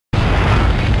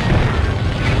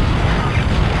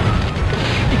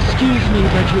me,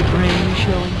 but your brain is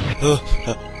showing.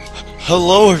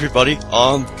 Hello, everybody.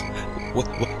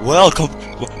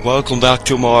 Welcome back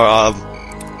to more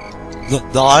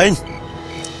line.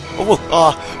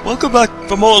 Welcome back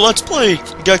for more Let's Play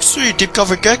Dex 3 Deep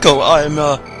Cover Gecko. I'm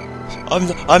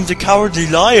the Cowardly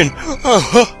Lion.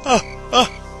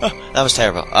 That was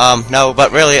terrible. No,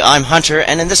 but really, I'm Hunter,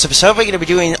 and in this episode, we're going to be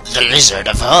doing The Lizard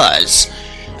of Oz,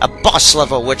 a boss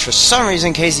level which, for some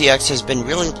reason, KZX has been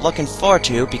really looking forward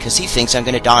to because he thinks I'm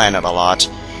going to die on it a lot.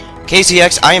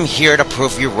 KZX, I am here to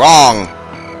prove you wrong.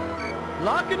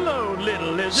 Lock and load,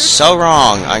 little lizard. So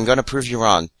wrong. I'm going to prove you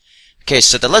wrong. Okay,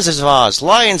 so the Lizards of Oz,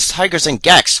 lions, tigers, and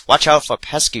Gex. Watch out for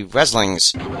pesky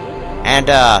Rezlings. And,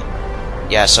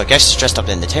 yeah, so Gex is dressed up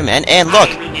in the Tin Man, and look!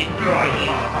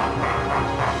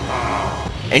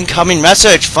 Incoming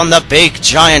message from the big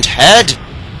giant head!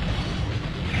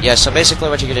 Yeah, so basically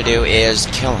what you're gonna do is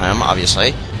kill him,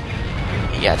 obviously.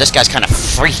 Yeah, this guy's kind of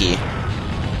freaky.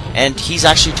 And he's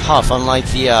actually tough, unlike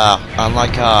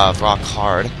Rock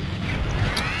Hard.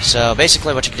 So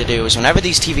basically what you're gonna do is whenever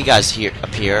these TV guys here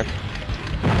appear,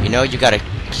 you know, you gotta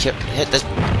hit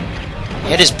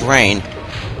his brain.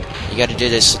 You gotta do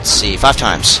this, let's see, 5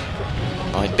 times.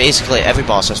 Well, basically every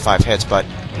boss has 5 hits, but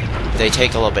they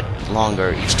take a little bit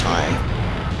longer each time.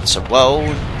 So, whoa,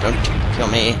 don't kill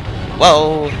me.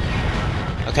 Whoa!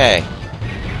 Okay.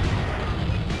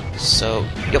 So,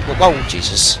 whoa,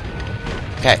 Jesus.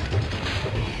 Okay.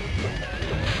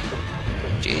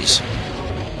 Jeez.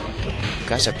 You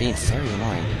guys are being very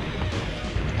annoying.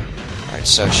 Alright,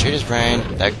 so shoot his brain.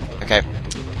 Okay.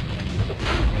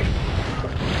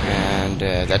 And,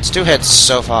 that's 2 hits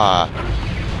so far.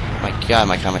 My god,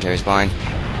 my commentary's boring.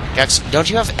 Gex, don't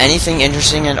you have anything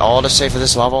interesting at all to say for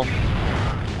this level?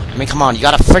 I mean, come on, you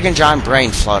got a friggin' giant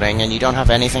brain floating, and you don't have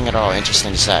anything at all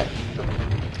interesting to say.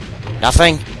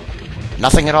 Nothing?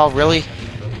 Nothing at all, really?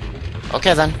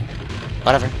 Okay, then.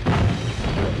 Whatever.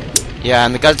 Yeah,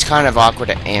 and the gun's kind of awkward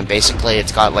to aim. Basically,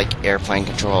 it's got, like, airplane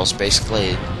controls.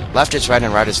 Basically, left is right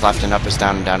and right is left and up is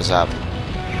down and down is up.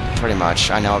 Pretty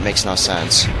much. I know it makes no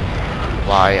sense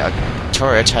why a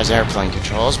turret has airplane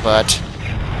controls, but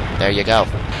there you go.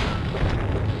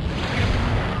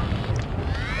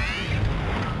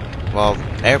 Well,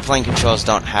 airplane controls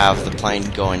don't have the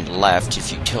plane going left if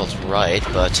you tilt right,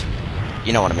 but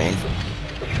you know what I mean.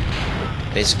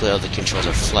 Basically, all the controls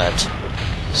are flipped.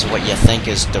 So what you think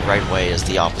is the right way is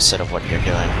the opposite of what you're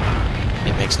doing.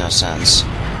 It makes no sense.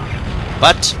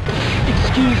 But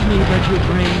Excuse me, but your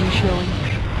brain is showing.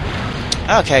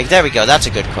 okay, there we go. That's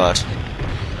a good quote.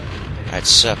 Alright,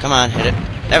 so come on, hit it.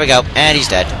 There we go. And he's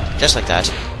dead. Just like that.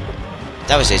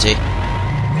 That was easy.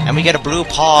 And we get a blue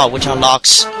paw, which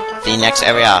unlocks the next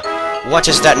area. What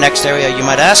is that next area, you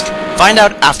might ask? Find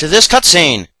out after this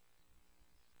cutscene!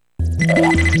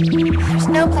 There's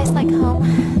no place like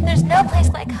home. There's no place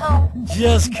like home.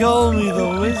 Just call me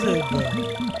the wizard, bro.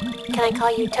 Can I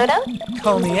call you Toto?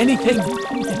 Call me anything. As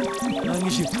long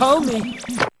as you call me.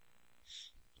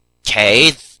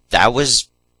 Okay, that was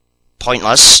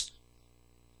pointless.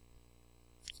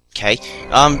 Okay,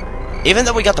 even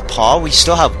though we got the paw, we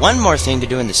still have one more thing to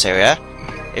do in this area.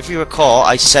 If you recall,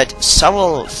 I said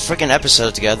several freaking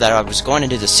episodes ago that I was going to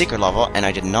do the secret level, and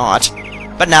I did not.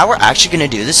 But now we're actually going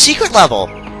to do the secret level!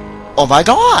 Oh my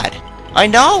god! I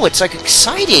know, it's like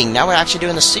exciting! Now we're actually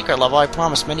doing the secret level I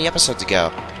promised many episodes ago.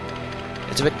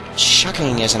 It's a bit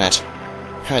shocking, isn't it?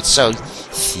 Alright, so,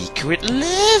 secret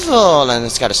level! And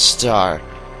it's got a star.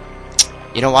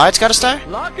 You know why it's got a star?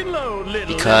 Lock and load,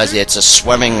 little Because lizard. it's a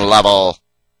swimming level.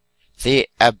 The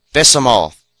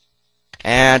Abyssmal.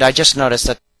 And I just noticed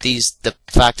that the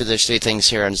fact that there's 3 things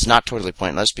here is not totally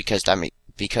pointless because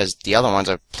because the other ones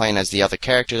are playing as the other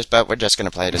characters, but we're just gonna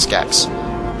play it as Gex.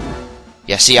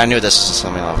 Yeah, see, I knew this was a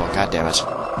swimming level. God damn it.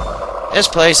 This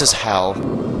place is hell.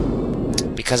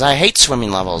 Because I hate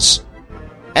swimming levels.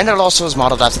 And it also is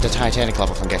modeled after the Titanic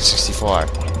level from Gex 64.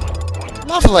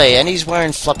 Lovely, and he's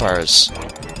wearing flippers.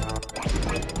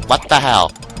 What the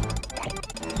hell?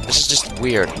 This is just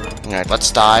weird. Alright, let's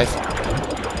dive.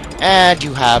 And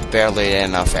you have barely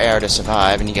enough air to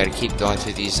survive, and you gotta keep going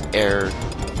through these air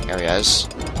areas.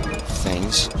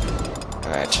 Things.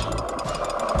 Alright.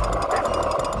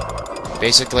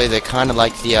 Basically, they're kind of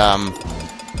like the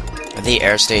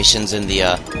air stations in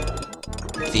the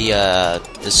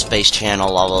Space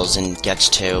Channel levels in Gex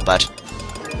 2, but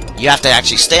you have to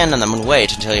actually stand on them and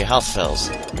wait until your health fills.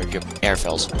 Or your air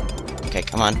fills. Okay,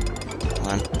 come on. Come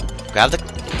on. Grab the...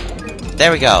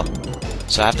 There we go.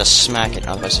 So I have to smack it,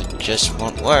 otherwise it just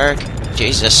won't work.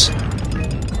 Jesus.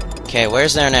 Okay,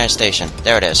 where's their air station?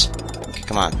 There it is. Okay,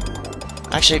 come on.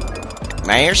 Actually,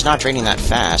 my air's not draining that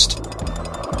fast.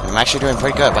 I'm actually doing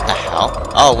pretty good. What the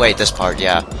hell? Oh, wait, this part,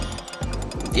 yeah.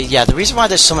 Yeah, the reason why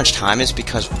there's so much time is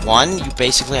because, one, you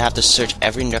basically have to search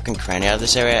every nook and cranny out of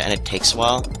this area, and it takes a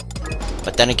while.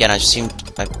 But then again, I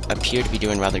appear to be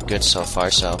doing rather good so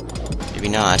far, so maybe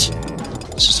not.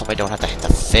 Let's just hope I don't have to hit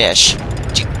the fish.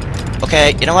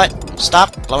 Okay, you know what?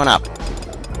 Stop blowing up.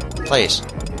 Please.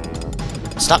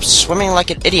 Stop swimming like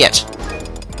an idiot.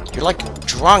 You're like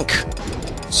drunk.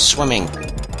 Swimming.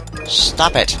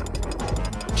 Stop it.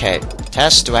 Okay,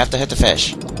 test, do I have to hit the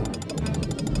fish?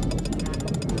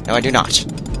 No, I do not.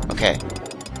 Okay,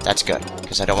 that's good,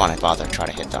 because I don't want to bother trying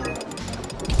to hit them.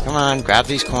 Come on, grab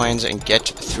these coins and get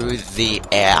through the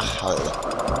air.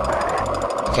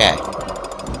 Okay.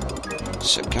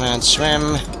 So, come on,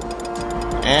 swim.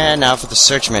 And now for the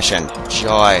search mission.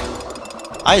 Joy.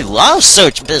 I love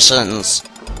search missions!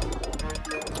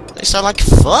 They sound like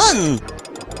fun!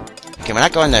 Okay, we're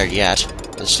not going there yet.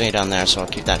 Let's stay down there, so I'll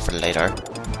keep that for later.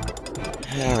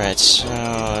 Alright,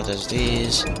 so there's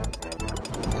these.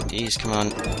 And these, come on.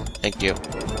 Thank you.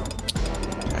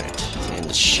 Alright, three in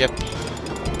the ship.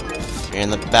 Three in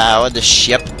the bow of the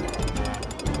ship.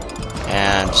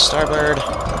 And starboard,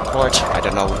 port. I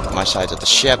don't know my sides of the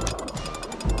ship.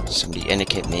 Somebody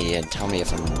indicate me and tell me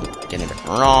if I'm getting it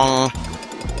wrong.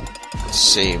 Let's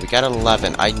see, we got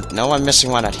 11. I know I'm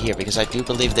missing one out here because I do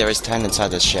believe there is 10 inside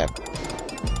this ship.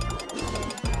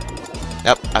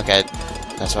 Yep, okay.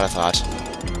 That's what I thought.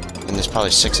 And there's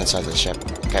probably 6 inside this ship.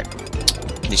 Okay.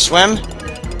 Can you swim?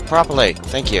 Properly.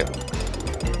 Thank you.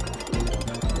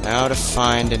 Now to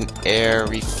find an air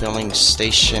refilling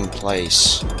station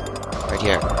place. Right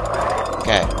here.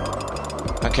 Okay.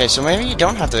 Okay, so maybe you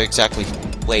don't have to exactly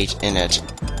wait in it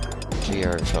to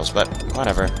your refills, but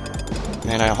whatever.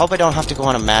 And I hope I don't have to go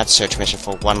on a mad search mission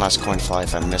for one last coinfly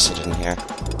if I miss it in here.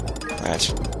 Right.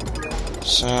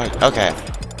 So, okay.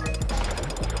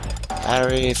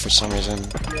 Battery for some reason.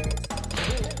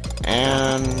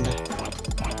 And...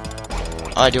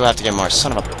 oh, I do have to get more.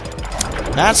 Son of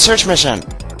a... mad search mission!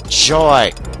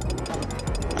 Joy!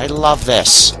 I love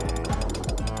this.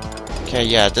 Okay,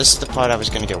 yeah, this is the part I was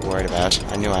gonna get worried about.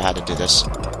 I knew I had to do this.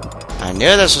 I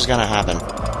knew this was gonna happen.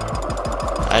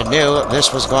 I knew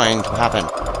this was going to happen.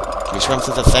 Can you swim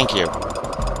through the thank you?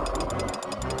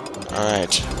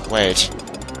 Alright, wait.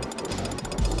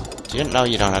 Do you know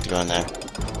you don't have to go in there?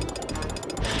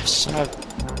 Son of...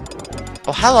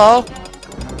 oh, hello!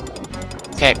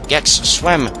 Okay, Gex,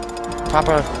 swim!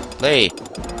 Properly!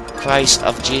 Christ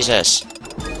of Jesus.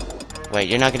 Wait,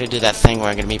 you're not gonna do that thing where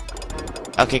I'm gonna be...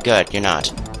 okay, good, you're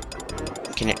not.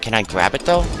 Can I grab it,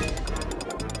 though?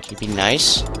 Can you be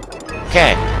nice?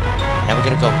 Okay. Now we're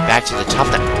gonna go back to the top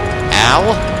of that...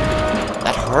 ow!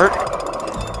 That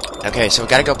hurt? Okay, so we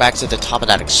gotta go back to the top of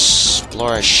that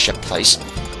explorer ship place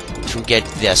to get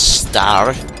the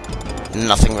star.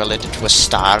 Nothing related to a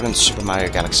star in Super Mario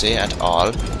Galaxy at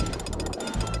all.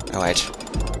 Oh, wait.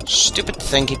 Stupid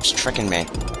thing keeps tricking me.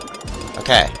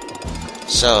 Okay.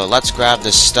 So, let's grab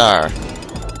this star.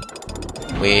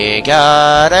 We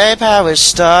got a power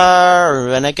star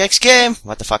in a Gex game!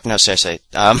 What the fuck? No, seriously.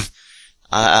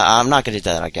 I'm not gonna do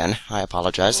that again. I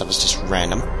apologize, that was just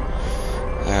random.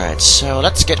 Alright, so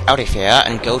let's get out of here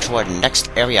and go to our next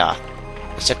area.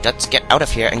 Except let's get out of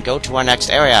here and go to our next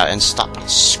area and stop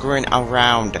screwing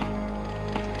around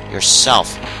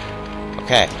yourself.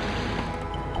 Okay.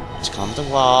 Let's climb the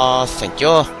wall, thank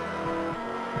you.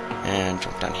 And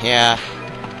jump down here.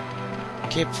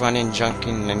 Keep running,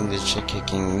 junking, and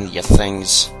kicking your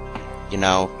things. You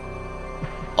know,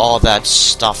 all that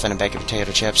stuff in a bag of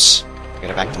potato chips. Get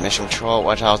it back to mission control,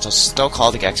 which I'll still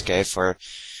call the Gex Cave for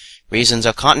reasons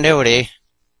of continuity.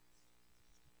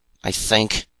 I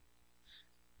think.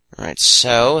 Alright,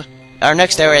 so our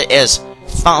next area is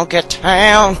Funky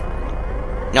Town.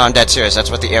 No, I'm dead serious, that's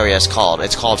what the area is called.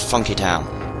 It's called Funky Town.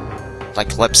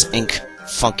 Like Lips Inc.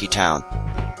 Funky Town.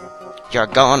 You're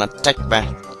gonna take me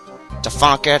to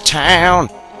Funky Town.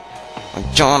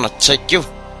 I'm gonna take you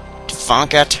to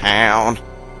Funky Town.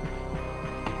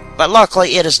 But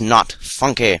luckily, it is not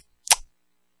funky.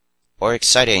 Or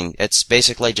exciting. It's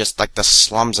basically just like the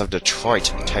slums of Detroit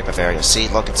type of area. See,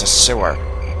 look, it's a sewer.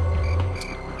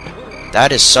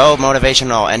 That is so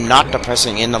motivational and not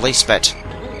depressing in the least bit.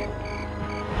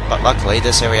 But luckily,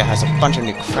 this area has a bunch of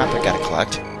new crap I gotta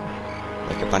collect.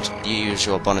 Like a bunch of the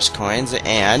usual bonus coins,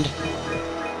 and...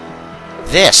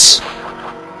 this!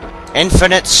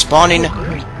 Infinite spawning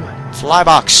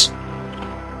flybox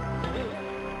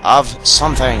of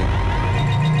something.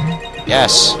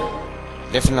 Yes.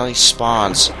 Definitely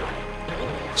spawns.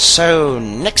 So,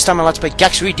 next time on Let's Play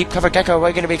Gex Deep Cover Gecko,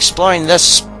 we're going to be exploring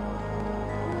this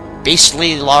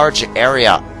beastly large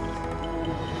area.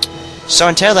 So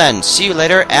until then, see you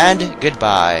later and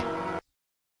goodbye.